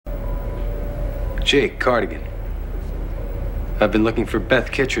Jake, Cardigan. I've been looking for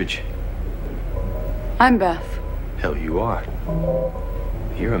Beth Kittredge. I'm Beth. Hell, you are.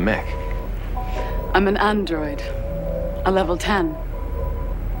 You're a mech. I'm an android. A level 10.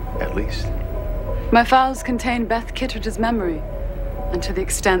 At least. My files contain Beth Kittredge's memory. And to the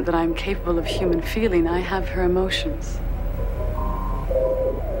extent that I'm capable of human feeling, I have her emotions.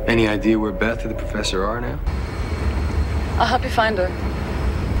 Any idea where Beth or the professor are now? I'll help you find her.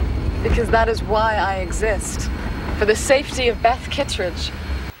 Because that is why I exist. For the safety of Beth Kittredge.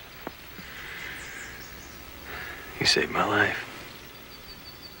 You saved my life,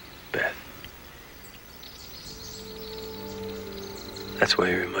 Beth. That's why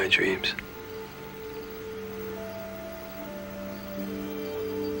you're in my dreams.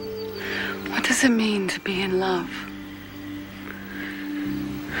 What does it mean to be in love?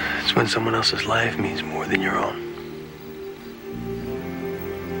 It's when someone else's life means more than your own.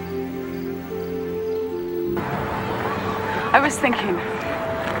 I was thinking,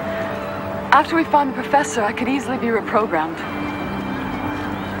 after we find the professor, I could easily be reprogrammed.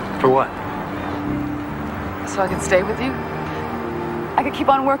 For what? So I could stay with you? I could keep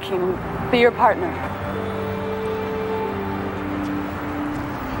on working and be your partner.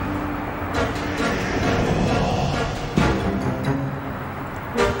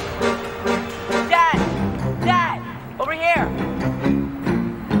 Dad! Over here!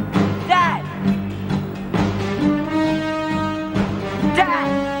 Dad!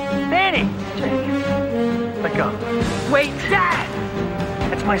 Dad! Manny! Jake, let go. Wait, Dad!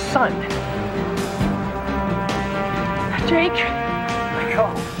 It's my son. Jake! Let go.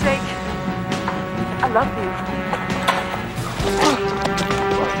 Jake, I love you.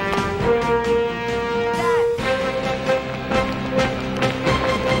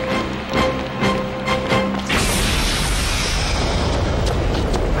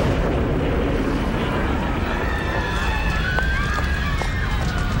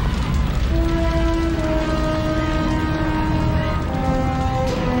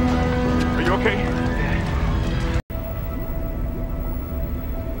 Are you okay?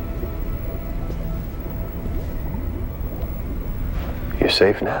 You're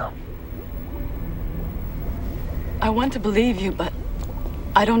safe now. I want to believe you, but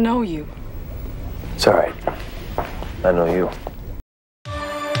I don't know you. It's all right. I know you.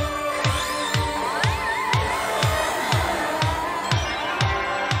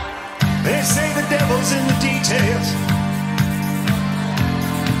 They say the devil's in the details.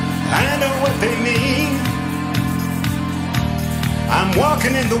 I know what they mean. I'm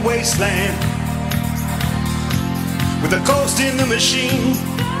walking in the wasteland with a ghost in the machine.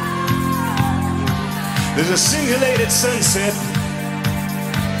 There's a simulated sunset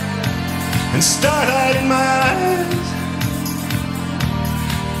and starlight in my eyes.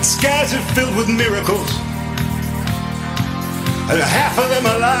 The skies are filled with miracles, and half of them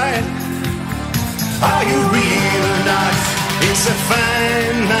are lies. Are you real or not? It's a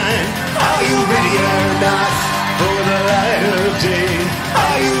fine line. Are you ready or not for the light of day?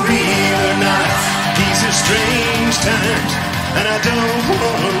 Are you real or not? These are strange times, and I don't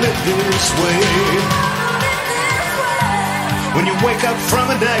want to live this way. When you wake up from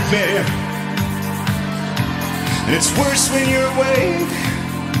a nightmare, and it's worse when you're awake,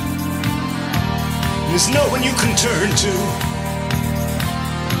 there's no one you can turn to,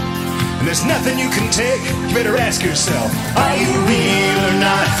 and there's nothing you can take. You better ask yourself, are you real or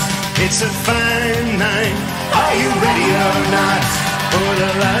not? It's a fine line. Are you ready or not for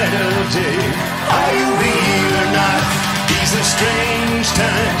the light of day? Are you real or not? These are strange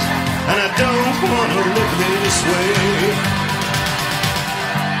times, and I don't want to live this way.